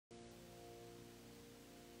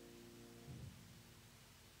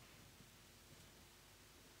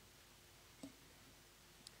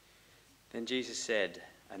Then Jesus said,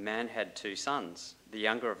 "A man had 2 sons. The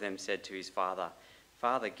younger of them said to his father,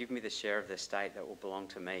 'Father, give me the share of the estate that will belong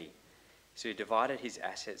to me.' So he divided his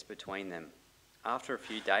assets between them. After a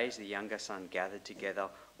few days, the younger son gathered together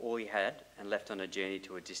all he had and left on a journey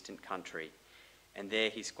to a distant country. And there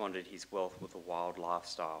he squandered his wealth with a wild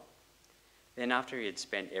lifestyle. Then after he had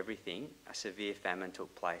spent everything, a severe famine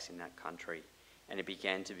took place in that country, and he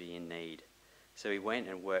began to be in need. So he went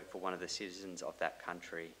and worked for one of the citizens of that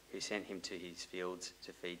country, who sent him to his fields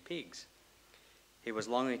to feed pigs. He was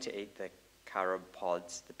longing to eat the carob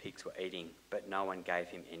pods the pigs were eating, but no one gave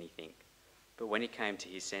him anything. But when he came to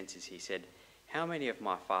his senses, he said, 'How many of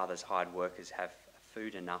my father's hired workers have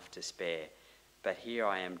food enough to spare, but here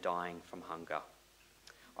I am dying from hunger?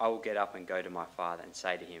 I will get up and go to my father and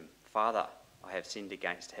say to him, Father, I have sinned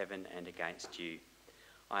against heaven and against you.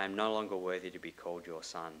 I am no longer worthy to be called your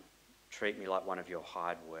son. Treat me like one of your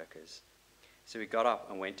hired workers.' So he got up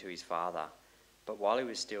and went to his father. But while he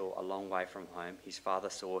was still a long way from home, his father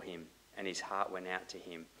saw him, and his heart went out to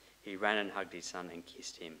him. He ran and hugged his son and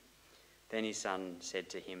kissed him. Then his son said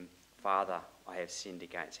to him, 'Father, I have sinned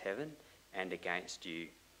against heaven and against you.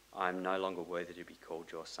 I am no longer worthy to be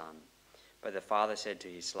called your son.' But the father said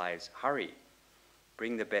to his slaves, 'Hurry,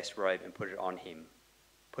 bring the best robe and put it on him.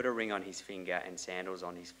 Put a ring on his finger and sandals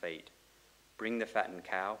on his feet. Bring the fattened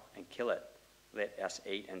cow and kill it. Let us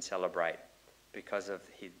eat and celebrate. Because of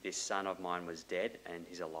this son of mine was dead and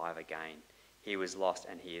is alive again. He was lost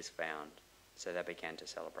and he is found.' So they began to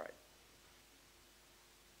celebrate."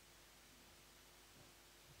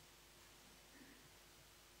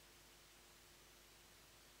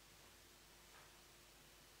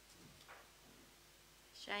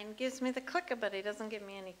 Shane gives me the clicker, but he doesn't give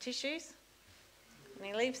me any tissues. And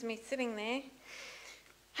he leaves me sitting there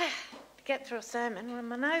to get through a sermon when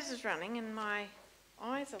my nose is running and my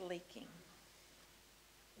eyes are leaking.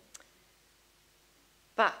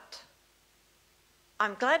 But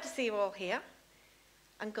I'm glad to see you all here.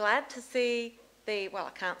 I'm glad to see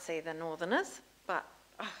I can't see the Northerners, but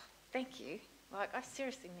thank you. Like, I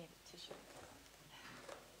seriously need a tissue.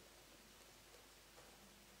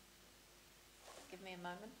 Give me a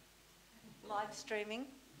moment. Live streaming.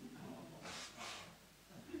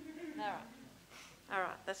 All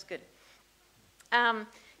right, that's good.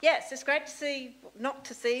 Yes, it's great not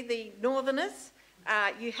to see the Northerners.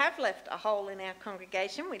 You have left a hole in our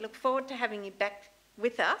congregation. We look forward to having you back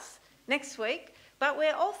with us next week. But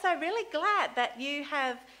we're also really glad that you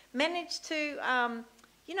have managed to,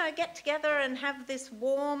 get together and have this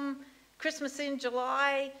warm Christmas in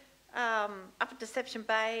July up at Deception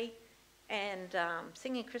Bay and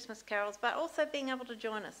singing Christmas carols, but also being able to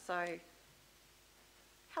join us. So,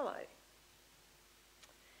 hello.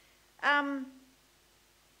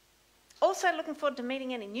 Also looking forward to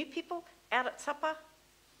meeting any new people out at supper.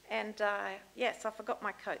 And yes, I forgot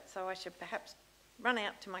my coat, so I should perhaps run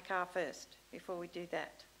out to my car first before we do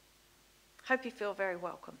that. Hope you feel very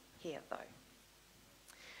welcome here, though.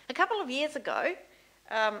 A couple of years ago,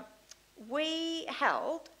 we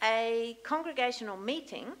held a congregational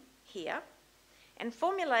meeting here and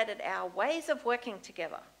formulated our ways of working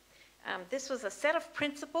together. This was a set of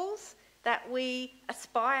principles that we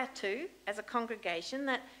aspire to as a congregation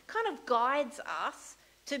that kind of guides us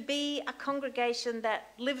to be a congregation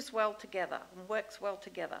that lives well together and works well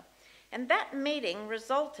together. And that meeting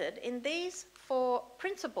resulted in these 4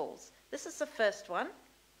 principles. This is the first one.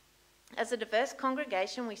 As a diverse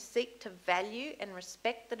congregation, we seek to value and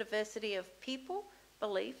respect the diversity of people,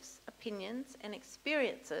 beliefs, opinions, and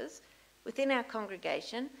experiences within our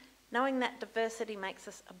congregation, knowing that diversity makes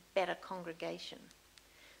us a better congregation.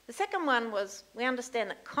 The second one was we understand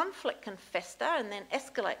that conflict can fester and then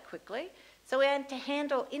escalate quickly, so we aim to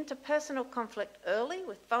handle interpersonal conflict early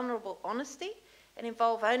with vulnerable honesty and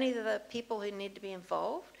involve only the people who need to be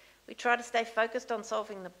involved. We try to stay focused on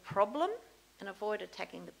solving the problem and avoid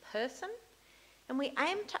attacking the person. And we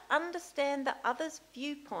aim to understand the other's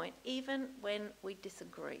viewpoint even when we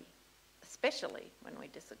disagree, especially when we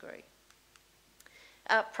disagree.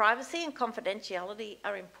 Privacy and confidentiality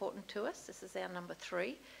are important to us. This is our number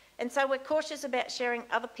 3. And so we're cautious about sharing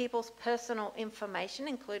other people's personal information,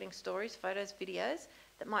 including stories, photos, videos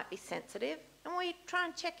that might be sensitive. And we try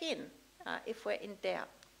and check in if we're in doubt.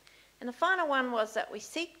 And the final one was that we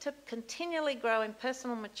seek to continually grow in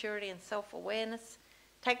personal maturity and self-awareness,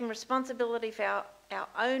 taking responsibility for our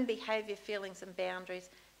own behaviour, feelings and boundaries.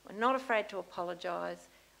 We're not afraid to apologise,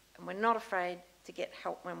 and we're not afraid to get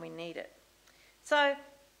help when we need it. So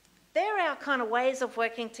they're our kind of ways of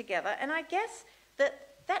working together, and I guess that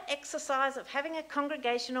exercise of having a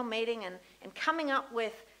congregational meeting and coming up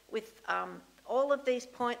with all of these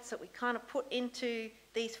points that we kind of put into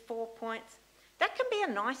these 4 points. That can be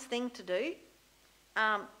a nice thing to do,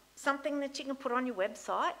 something that you can put on your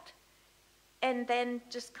website and then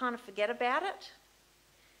just kind of forget about it.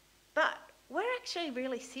 But we're actually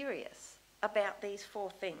really serious about these 4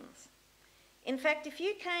 things. In fact, if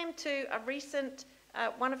you came to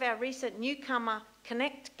one of our recent Newcomer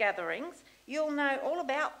Connect gatherings, you'll know all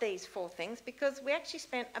about these 4 things because we actually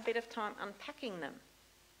spent a bit of time unpacking them.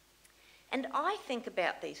 And I think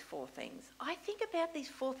about these 4 things. I think about these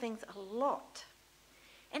 4 things a lot.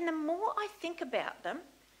 And the more I think about them,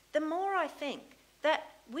 the more I think that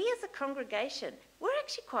we as a congregation, we're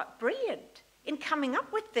actually quite brilliant in coming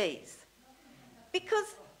up with these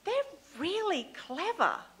because they're really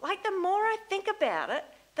clever. Like, the more I think about it,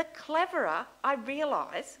 the cleverer I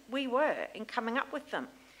realise we were in coming up with them.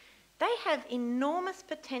 They have enormous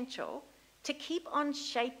potential to keep on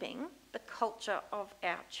shaping the culture of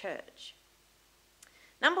our church.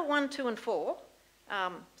 Number 1, 2 and 4,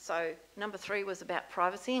 so number 3 was about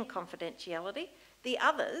privacy and confidentiality. The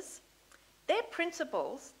others, they're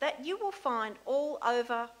principles that you will find all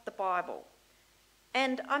over the Bible.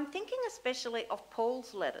 And I'm thinking especially of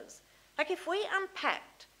Paul's letters. Like, if we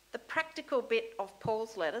unpacked the practical bit of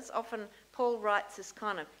Paul's letters, often Paul writes this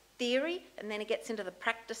kind of theory and then he gets into the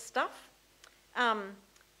practice stuff.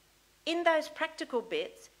 In those practical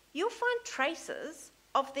bits, you'll find traces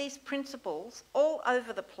of these principles all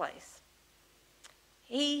over the place.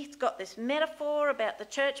 He's got this metaphor about the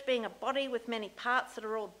church being a body with many parts that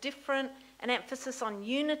are all different, an emphasis on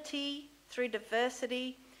unity through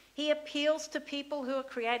diversity. He appeals to people who are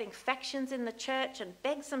creating factions in the church and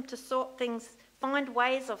begs them to find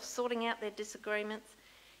ways of sorting out their disagreements.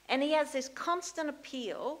 And he has this constant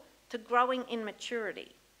appeal to growing in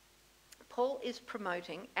maturity. Paul is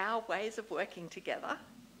promoting our ways of working together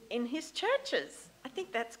in his churches. I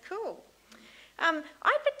think that's cool.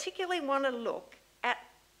 I particularly want to look at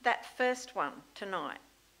that first one tonight,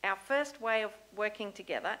 our first way of working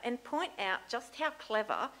together, and point out just how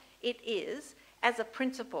clever it is as a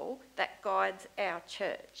principle that guides our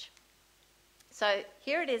church. So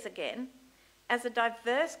here it is again. As a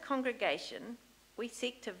diverse congregation, we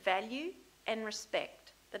seek to value and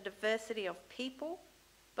respect the diversity of people,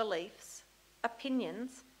 beliefs,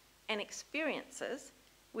 opinions, and experiences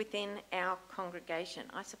within our congregation.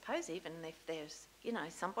 I suppose even if there's,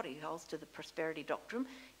 somebody who holds to the prosperity doctrine,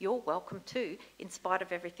 you're welcome too, in spite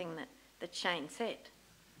of everything that Shane said.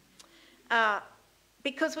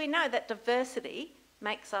 Because we know that diversity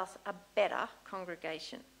makes us a better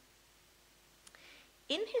congregation.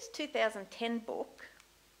 In his 2010 book,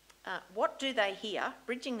 What Do They Hear?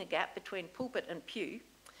 Bridging the Gap Between Pulpit and Pew,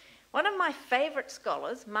 one of my favourite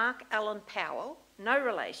scholars, Mark Allen Powell, no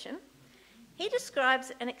relation, he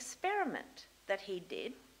describes an experiment that he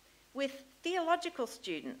did with theological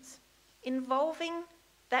students involving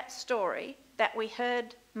that story that we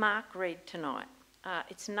heard Mark read tonight.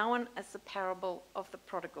 It's known as the parable of the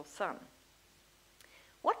prodigal son.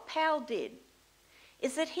 What Powell did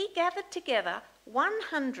is that he gathered together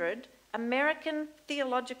 100 American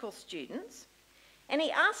theological students and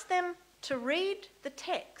he asked them to read the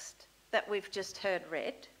text that we've just heard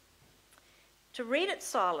read, to read it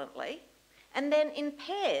silently, and then in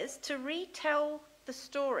pairs to retell the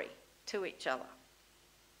story to each other.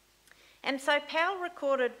 And so Powell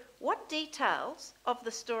recorded what details of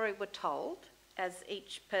the story were told as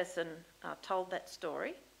each person told that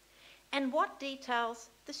story, and what details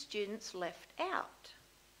the students left out.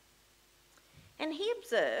 And he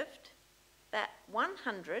observed that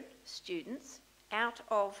 100 students out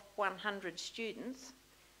of 100 students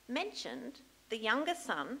mentioned the younger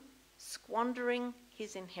son squandering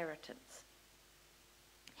his inheritance.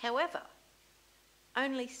 However,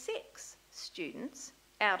 only 6 students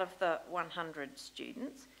out of the 100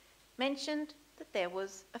 students mentioned that there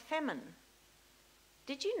was a famine.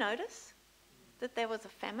 Did you notice that there was a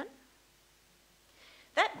famine?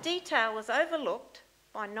 That detail was overlooked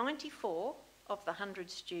by 94 of the 100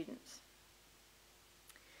 students.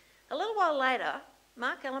 A little while later,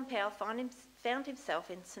 Mark Allen Powell found himself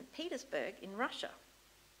in St. Petersburg in Russia.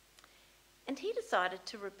 And he decided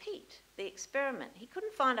to repeat the experiment. He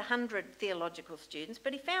couldn't find 100 theological students,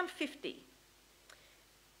 but he found 50.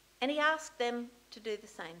 And he asked them to do the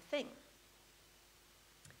same thing.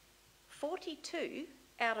 42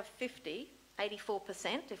 out of 50,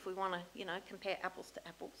 84%, if we want to, compare apples to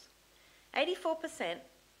apples, 84%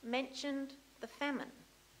 mentioned the famine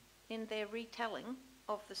in their retelling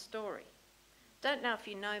of the story. Don't know if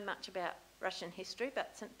you know much about Russian history,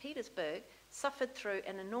 but St. Petersburg suffered through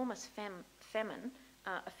an enormous famine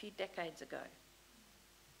a few decades ago.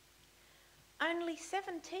 Only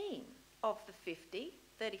 17 of the 50,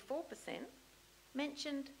 34%,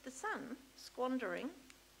 mentioned the son squandering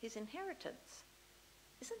his inheritance.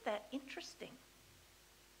 Isn't that interesting?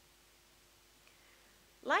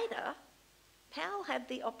 Later, Powell had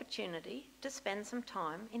the opportunity to spend some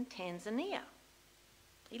time in Tanzania.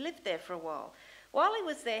 He lived there for a while. While he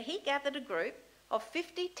was there, he gathered a group of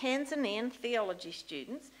 50 Tanzanian theology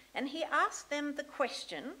students and he asked them the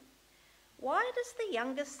question, why does the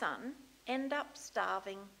younger son end up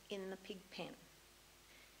starving in the pig pen?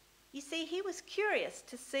 You see, he was curious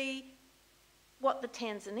to see what the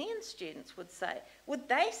Tanzanian students would say. Would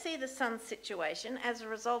they see the son's situation as a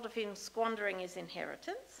result of him squandering his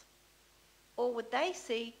inheritance? Or would they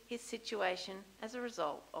see his situation as a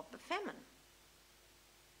result of the famine?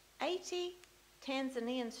 80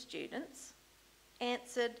 Tanzanian students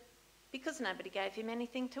answered, because nobody gave him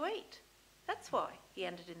anything to eat. That's why he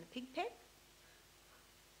ended in the pig pen.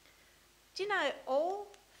 Do you know, all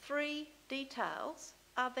three details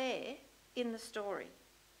are there in the story.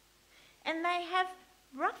 And they have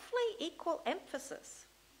roughly equal emphasis.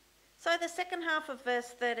 So the second half of verse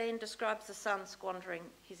 13 describes the son squandering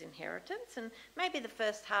his inheritance, and maybe the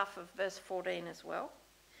first half of verse 14 as well.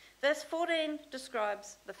 Verse 14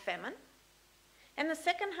 describes the famine, and the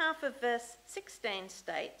second half of verse 16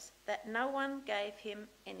 states that no one gave him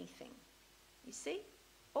anything. You see,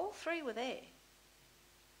 all three were there.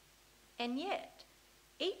 And yet,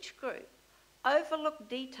 each group overlooked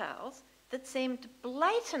details that seemed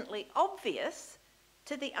blatantly obvious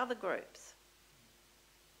to the other groups.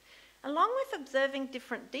 Along with observing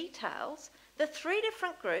different details, the three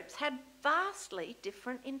different groups had vastly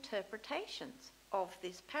different interpretations of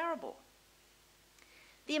this parable.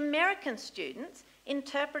 The American students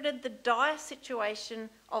interpreted the dire situation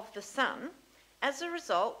of the son as a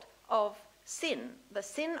result of sin, the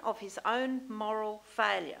sin of his own moral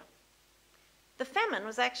failure. The famine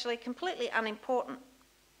was actually completely unimportant.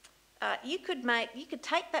 You could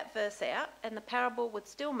take that verse out and the parable would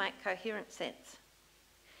still make coherent sense.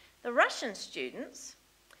 The Russian students,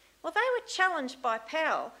 well, they were challenged by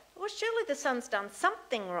Powell. Well, surely the son's done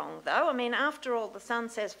something wrong, though. I mean, after all, the son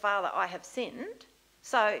says, Father, I have sinned.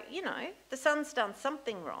 So, you know, the son's done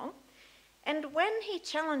something wrong. And when he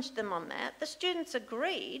challenged them on that, the students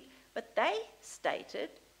agreed, but they stated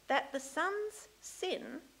that the son's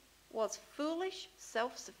sin was foolish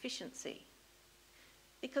self-sufficiency.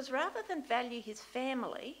 Because rather than value his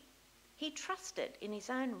family, he trusted in his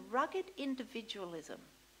own rugged individualism,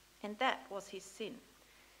 and that was his sin.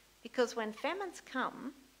 Because when famines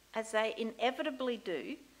come, as they inevitably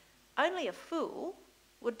do, only a fool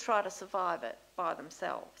would try to survive it by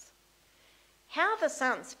themselves. How the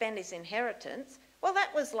son spent his inheritance, well,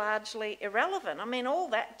 that was largely irrelevant. I mean, all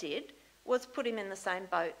that did was put him in the same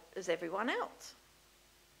boat as everyone else.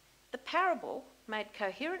 The parable made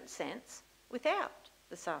coherent sense without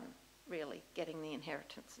the son really getting the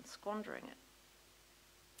inheritance and squandering it.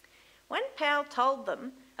 When Powell told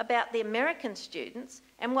them about the American students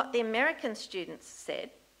and what the American students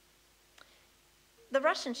said, the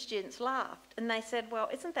Russian students laughed and they said, well,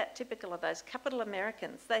 isn't that typical of those capital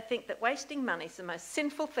Americans? They think that wasting money is the most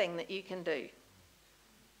sinful thing that you can do.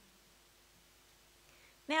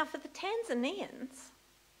 Now, for the Tanzanians,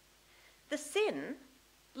 the sin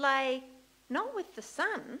lay not with the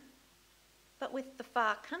son, but with the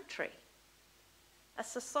far country, a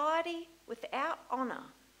society without honour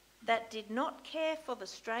that did not care for the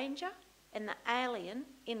stranger and the alien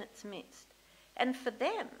in its midst. And for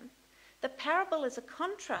them, the parable is a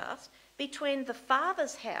contrast between the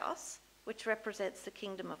Father's house, which represents the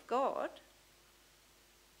kingdom of God,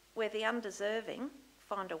 where the undeserving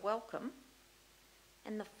find a welcome,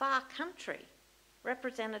 and the far country,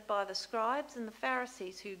 represented by the scribes and the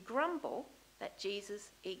Pharisees who grumble that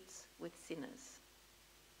Jesus eats with sinners.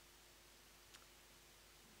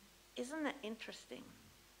 Isn't that interesting?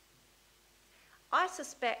 I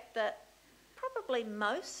suspect that probably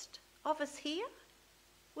most of us here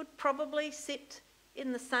would probably sit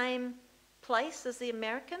in the same place as the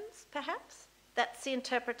Americans, perhaps. That's the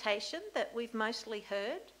interpretation that we've mostly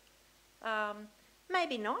heard.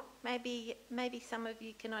 Maybe not. Maybe some of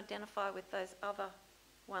you can identify with those other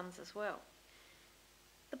ones as well.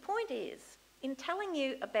 The point is, in telling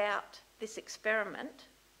you about this experiment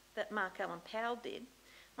that Mark Allen Powell did,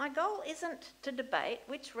 my goal isn't to debate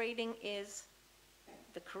which reading is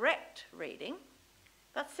the correct reading,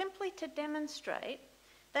 but simply to demonstrate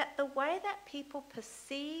that the way that people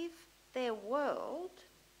perceive their world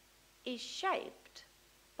is shaped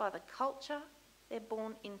by the culture they're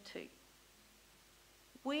born into.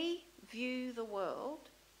 We view the world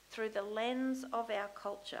through the lens of our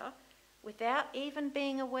culture without even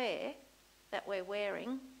being aware that we're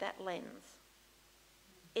wearing that lens.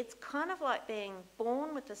 It's kind of like being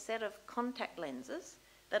born with a set of contact lenses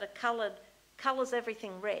that are colours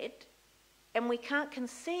everything red, and we can't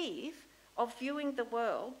conceive of viewing the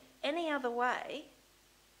world any other way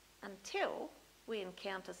until we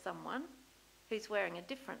encounter someone who's wearing a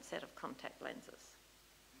different set of contact lenses.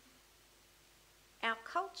 Our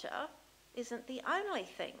culture isn't the only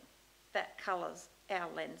thing that colours our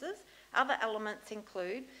lenses. Other elements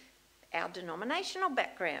include our denominational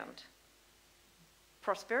background,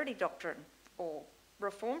 prosperity doctrine or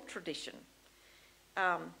reformed tradition,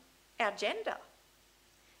 our gender,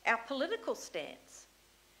 our political stance,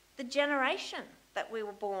 the generation that we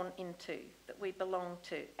were born into, that we belong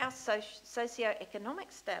to, our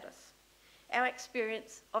socio-economic status, our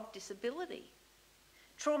experience of disability,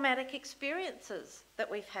 traumatic experiences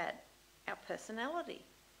that we've had, our personality,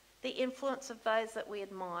 the influence of those that we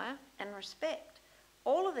admire and respect.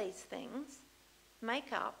 All of these things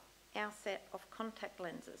make up our set of contact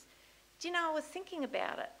lenses. Do you know, I was thinking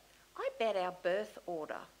about it. I bet our birth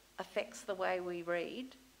order affects the way we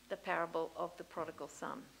read the parable of the prodigal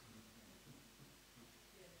son.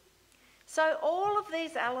 So all of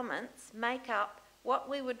these elements make up what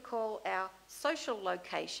we would call our social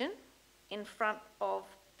location in front of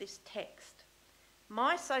this text.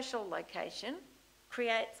 My social location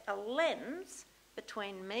creates a lens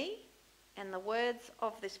between me and the words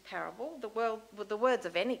of this parable, the words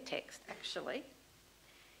of any text actually,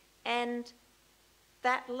 and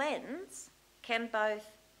that lens can both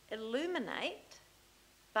illuminate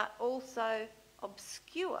but also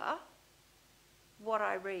obscure what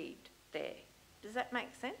I read there. Does that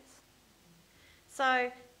make sense? So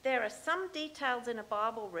there are some details in a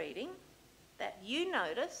Bible reading that you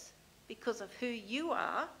notice because of who you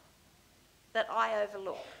are that I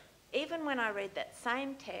overlook. Even when I read that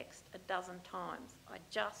same text a dozen times, I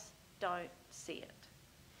just don't see it.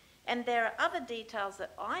 And there are other details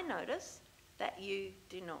that I notice that you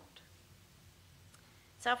do not.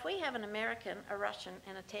 So if we have an American, a Russian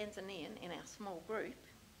and a Tanzanian in our small group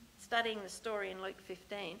studying the story in Luke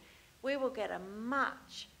 15, we will get a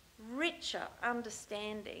much richer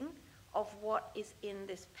understanding of what is in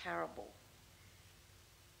this parable.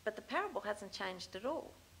 But the parable hasn't changed at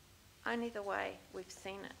all. Only the way we've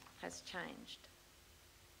seen it has changed.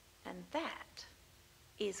 And that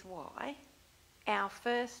is why our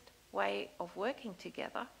first way of working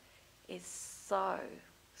together is so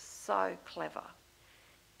clever.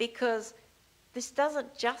 Because this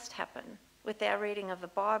doesn't just happen with our reading of the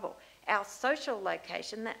Bible. Our social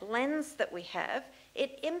location, that lens that we have,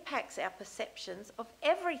 it impacts our perceptions of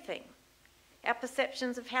everything. Our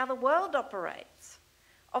perceptions of how the world operates,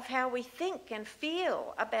 of how we think and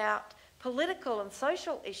feel about political and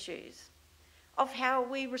social issues, of how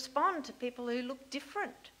we respond to people who look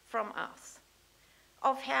different from us,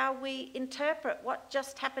 of how we interpret what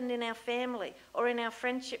just happened in our family or in our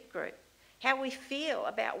friendship group, how we feel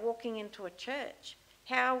about walking into a church,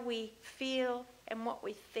 how we feel and what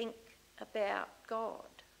we think about God.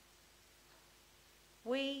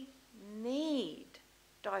 We need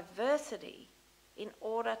diversity in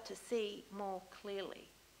order to see more clearly.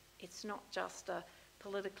 It's not just a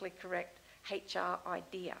politically correct HR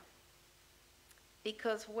idea.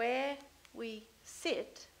 Because where we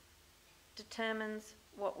sit determines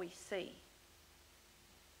what we see.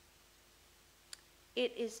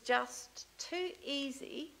 It is just too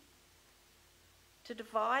easy to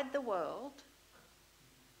divide the world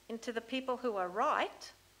into the people who are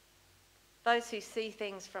right, those who see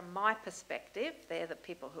things from my perspective, they're the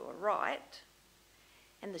people who are right,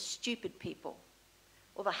 and the stupid people,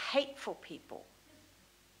 or the hateful people.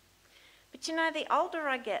 But you know, the older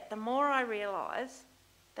I get, the more I realise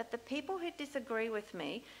that the people who disagree with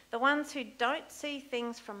me, the ones who don't see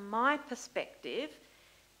things from my perspective,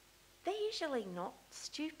 they're usually not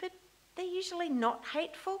stupid, they're usually not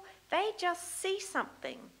hateful, they just see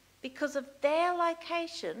something because of their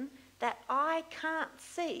location that I can't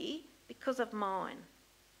see because of mine.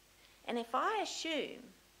 And if I assume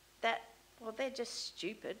that, well, they're just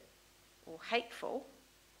stupid or hateful,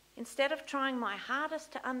 instead of trying my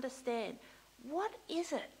hardest to understand what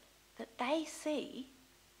is it that they see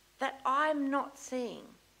that I'm not seeing,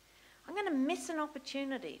 I'm going to miss an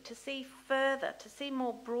opportunity to see further, to see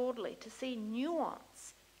more broadly, to see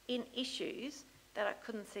nuance in issues that I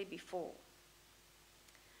couldn't see before.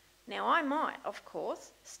 Now, I might, of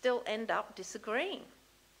course, still end up disagreeing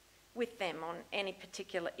with them on any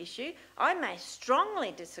particular issue. I may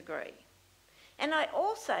strongly disagree. And I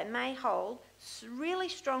also may hold really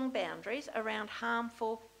strong boundaries around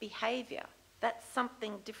harmful behaviour. That's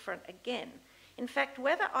something different again. In fact,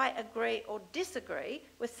 whether I agree or disagree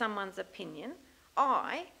with someone's opinion,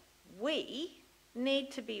 we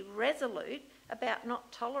need to be resolute about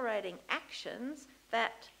not tolerating actions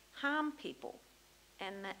that harm people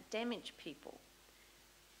and that damage people.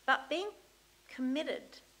 But being committed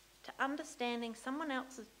to understanding someone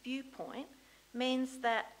else's viewpoint means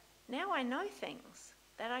that now I know things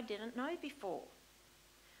that I didn't know before.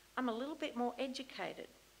 I'm a little bit more educated.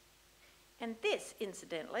 And this,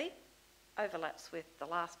 incidentally, overlaps with the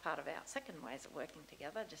last part of our second ways of working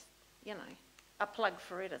together, just, you know, a plug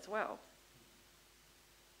for it as well.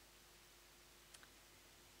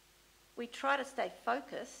 We try to stay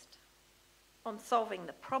focused on solving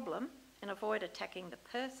the problem and avoid attacking the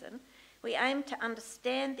person. We aim to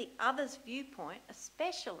understand the other's viewpoint,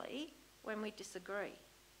 especially when we disagree.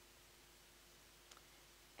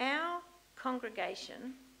 Our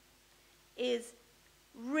congregation is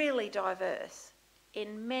really diverse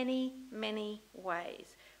in many, many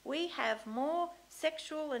ways. We have more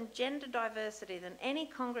sexual and gender diversity than any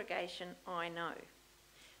congregation I know.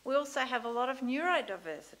 We also have a lot of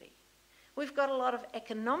neurodiversity. We've got a lot of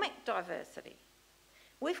economic diversity.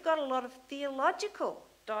 We've got a lot of theological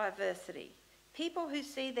diversity, people who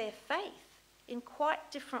see their faith in quite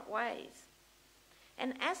different ways.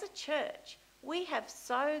 And as a church, we have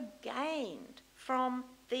so gained from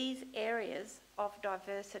these areas of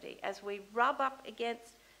diversity. As we rub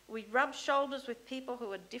shoulders with people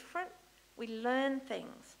who are different, we learn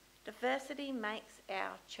things. Diversity makes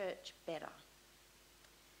our church better.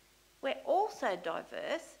 We're also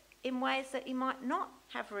diverse in ways that you might not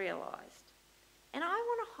have realised. And I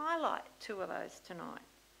want to highlight two of those tonight,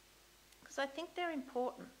 because I think they're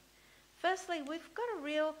important. Firstly, we've got a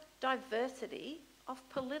real diversity of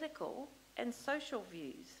political and social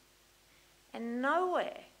views. And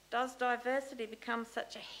nowhere does diversity become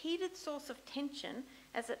such a heated source of tension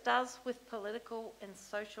as it does with political and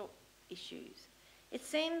social issues. It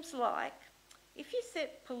seems like if you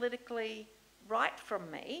sit politically right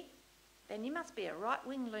from me, then you must be a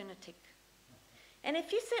right-wing lunatic. And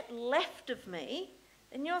if you sit left of me,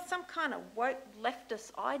 then you're some kind of woke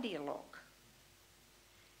leftist ideologue.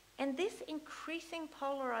 And this increasing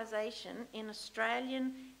polarisation in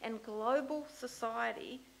Australian and global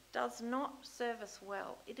society does not serve us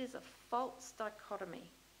well. It is a false dichotomy.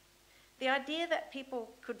 The idea that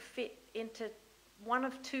people could fit into one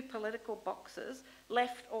of two political boxes,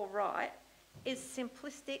 left or right, is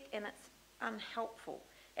simplistic and it's unhelpful.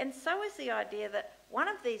 And so is the idea that one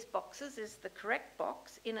of these boxes is the correct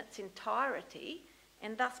box in its entirety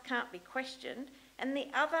and thus can't be questioned, and the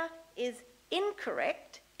other is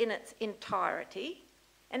incorrect in its entirety,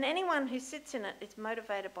 and anyone who sits in it is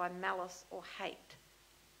motivated by malice or hate.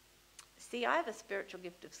 See, I have a spiritual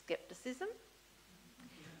gift of scepticism,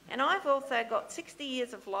 and I've also got 60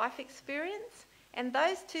 years of life experience, and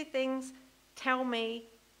those two things tell me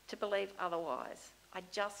to believe otherwise. I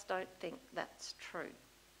just don't think that's true.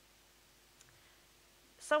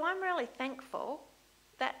 So I'm really thankful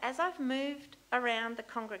that as I've moved around the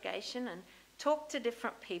congregation and talked to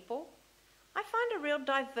different people, I find a real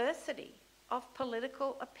diversity of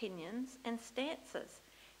political opinions and stances.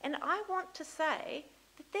 And I want to say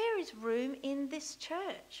that there is room in this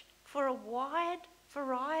church for a wide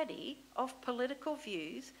variety of political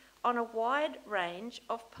views on a wide range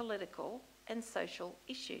of political and social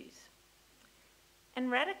issues.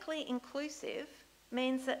 And radically inclusive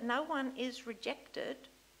means that no one is rejected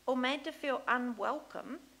or made to feel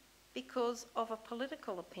unwelcome because of a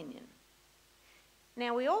political opinion.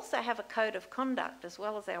 Now, we also have a code of conduct as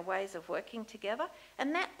well as our ways of working together,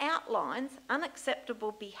 and that outlines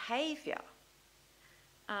unacceptable behaviour.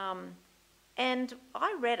 And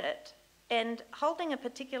I read it, and holding a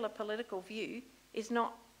particular political view is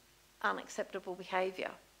not unacceptable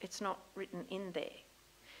behaviour. It's not written in there.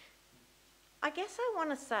 I guess I want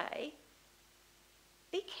to say,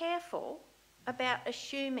 be careful about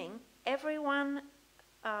assuming everyone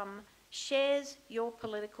shares your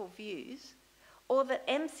political views, or that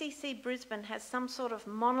MCC Brisbane has some sort of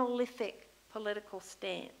monolithic political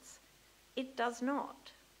stance. It does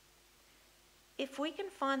not. If we can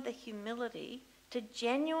find the humility to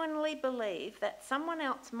genuinely believe that someone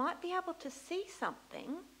else might be able to see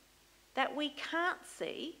something that we can't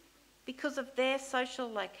see because of their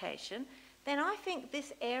social location, then I think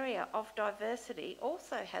this area of diversity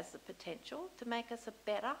also has the potential to make us a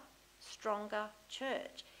better, stronger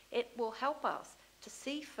church. It will help us to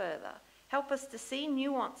see further, help us to see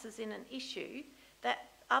nuances in an issue that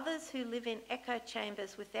others who live in echo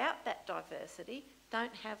chambers without that diversity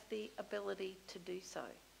don't have the ability to do so.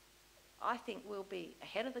 I think we'll be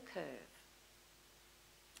ahead of the curve.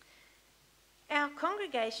 Our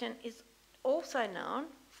congregation is also known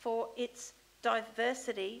for its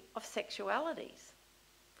diversity of sexualities.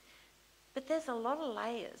 But there's a lot of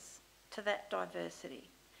layers to that diversity.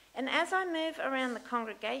 And as I move around the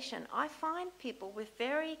congregation, I find people with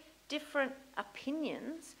very different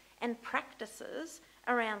opinions and practices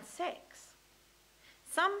around sex.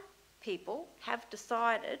 Some people have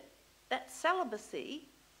decided that celibacy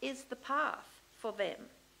is the path for them.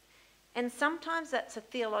 And sometimes that's a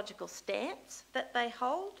theological stance that they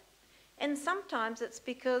hold, and sometimes it's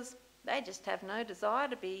because they just have no desire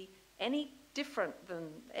to be any different than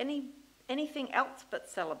anything else but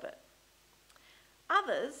celibate.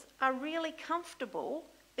 Others are really comfortable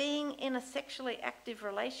being in a sexually active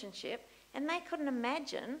relationship, and they couldn't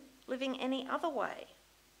imagine living any other way.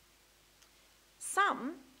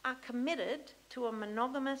 Some are committed to a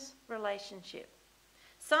monogamous relationship.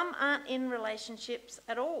 Some aren't in relationships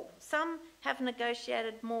at all. Some have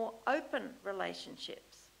negotiated more open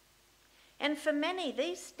relationships. And for many,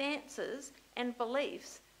 these stances and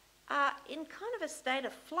beliefs are in kind of a state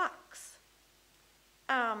of flux.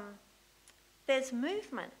 There's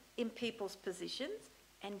movement in people's positions,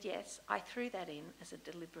 and yes, I threw that in as a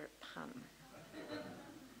deliberate pun.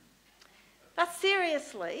 But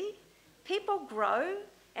seriously, people grow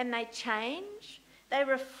and they change, they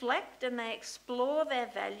reflect and they explore their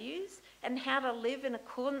values and how to live in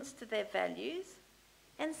accordance to their values,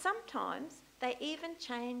 and sometimes they even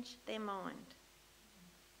change their mind.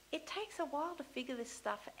 It takes a while to figure this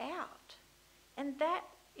stuff out, and that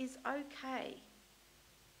is okay.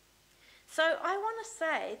 So I want to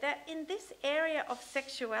say that in this area of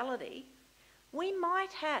sexuality, we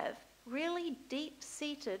might have really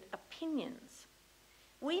deep-seated opinions.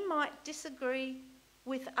 We might disagree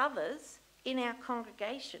with others in our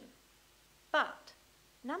congregation. But,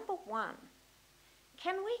 number one,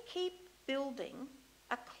 can we keep building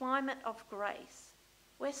a climate of grace?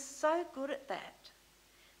 We're so good at that.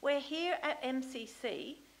 We're here at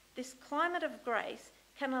MCC. This climate of grace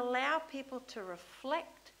can allow people to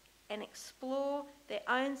reflect and explore their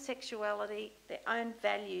own sexuality, their own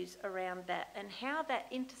values around that, and how that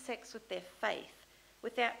intersects with their faith,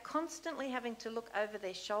 without constantly having to look over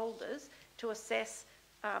their shoulders to assess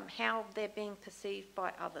how they're being perceived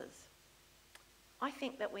by others. I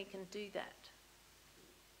think that we can do that.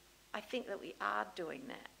 I think that we are doing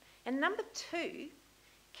that. And number two,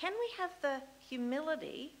 can we have the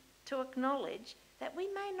humility to acknowledge that we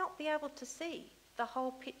may not be able to see the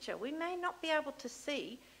whole picture? We may not be able to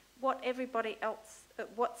see what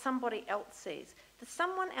somebody else sees. That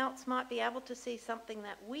someone else might be able to see something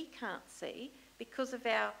that we can't see because of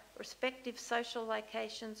our respective social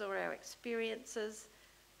locations or our experiences,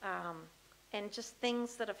 and just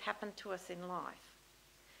things that have happened to us in life.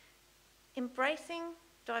 Embracing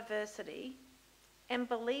diversity and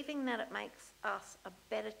believing that it makes us a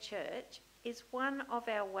better church is one of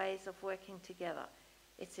our ways of working together.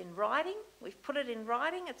 It's in writing, we've put it in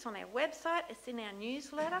writing, it's on our website, it's in our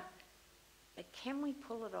newsletter, but can we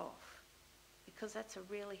pull it off? Because that's a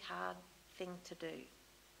really hard thing to do.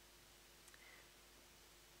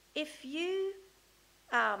 If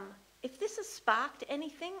this has sparked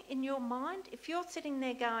anything in your mind, if you're sitting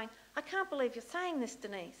there going, I can't believe you're saying this,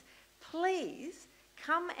 Denise, please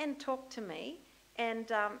come and talk to me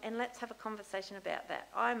and let's have a conversation about that.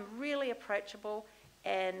 I'm really approachable,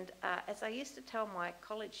 and as I used to tell my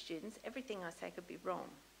college students, everything I say could be wrong,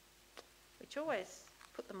 which always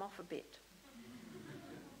put them off a bit.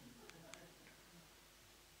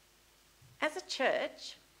 As a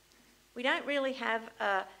church, we don't really have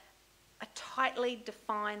a tightly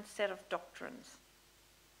defined set of doctrines.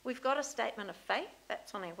 We've got a statement of faith,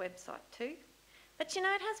 that's on our website too, but you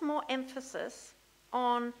know, it has more emphasis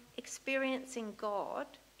on experiencing God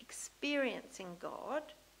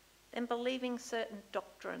than believing certain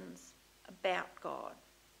doctrines about God.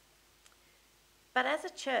 But as a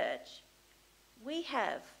church, we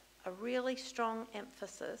have a really strong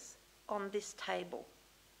emphasis on this table.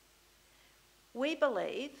 We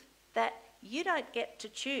believe that you don't get to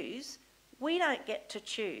choose, we don't get to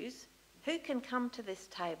choose who can come to this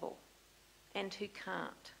table and who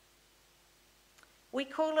can't. We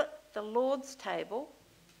call it the Lord's table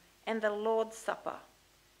and the Lord's Supper.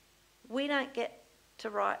 We don't get to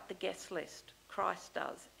write the guest list, Christ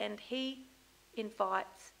does, and he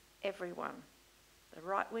invites everyone, the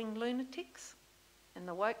right-wing lunatics and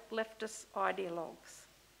the woke leftist ideologues.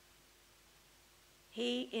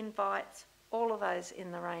 He invites all of those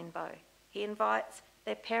in the rainbow. He invites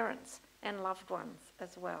their parents and loved ones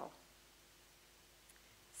as well.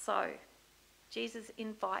 So, Jesus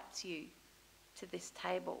invites you to this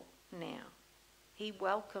table now. He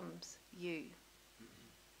welcomes you.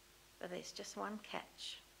 But there's just one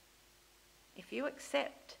catch. if you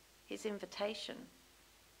accept his invitation,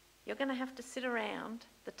 you're going to have to sit around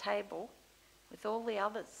the table with all the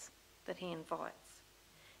others that he invites.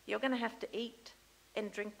 You're going to have to eat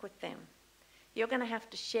and drink with them. You're going to have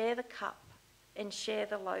to share the cup and share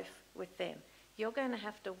the loaf with them. You're going to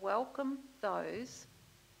have to welcome those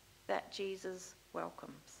that Jesus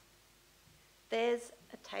welcomes. There's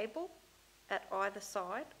a table at either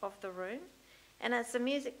side of the room, and as the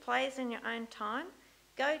music plays in your own time,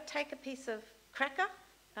 go take a piece of cracker,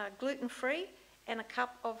 gluten-free, and a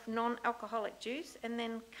cup of non-alcoholic juice, and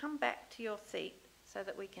then come back to your seat so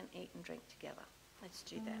that we can eat and drink together. Let's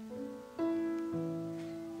do that.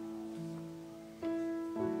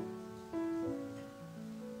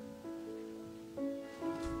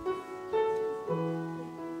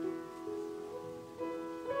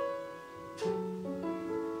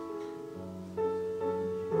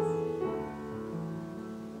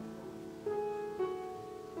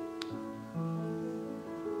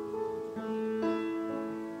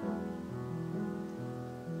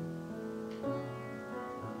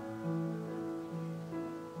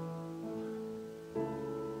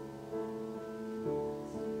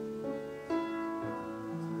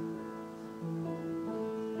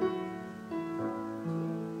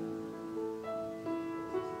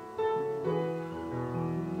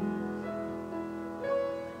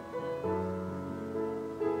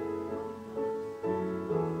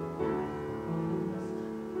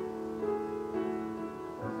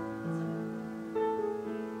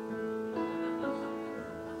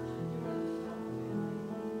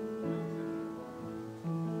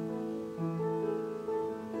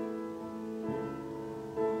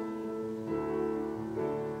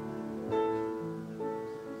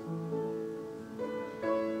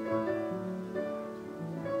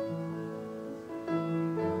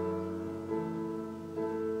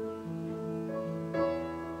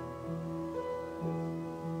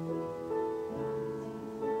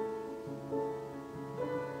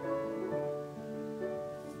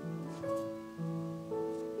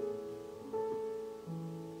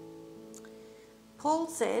 Paul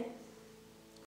said,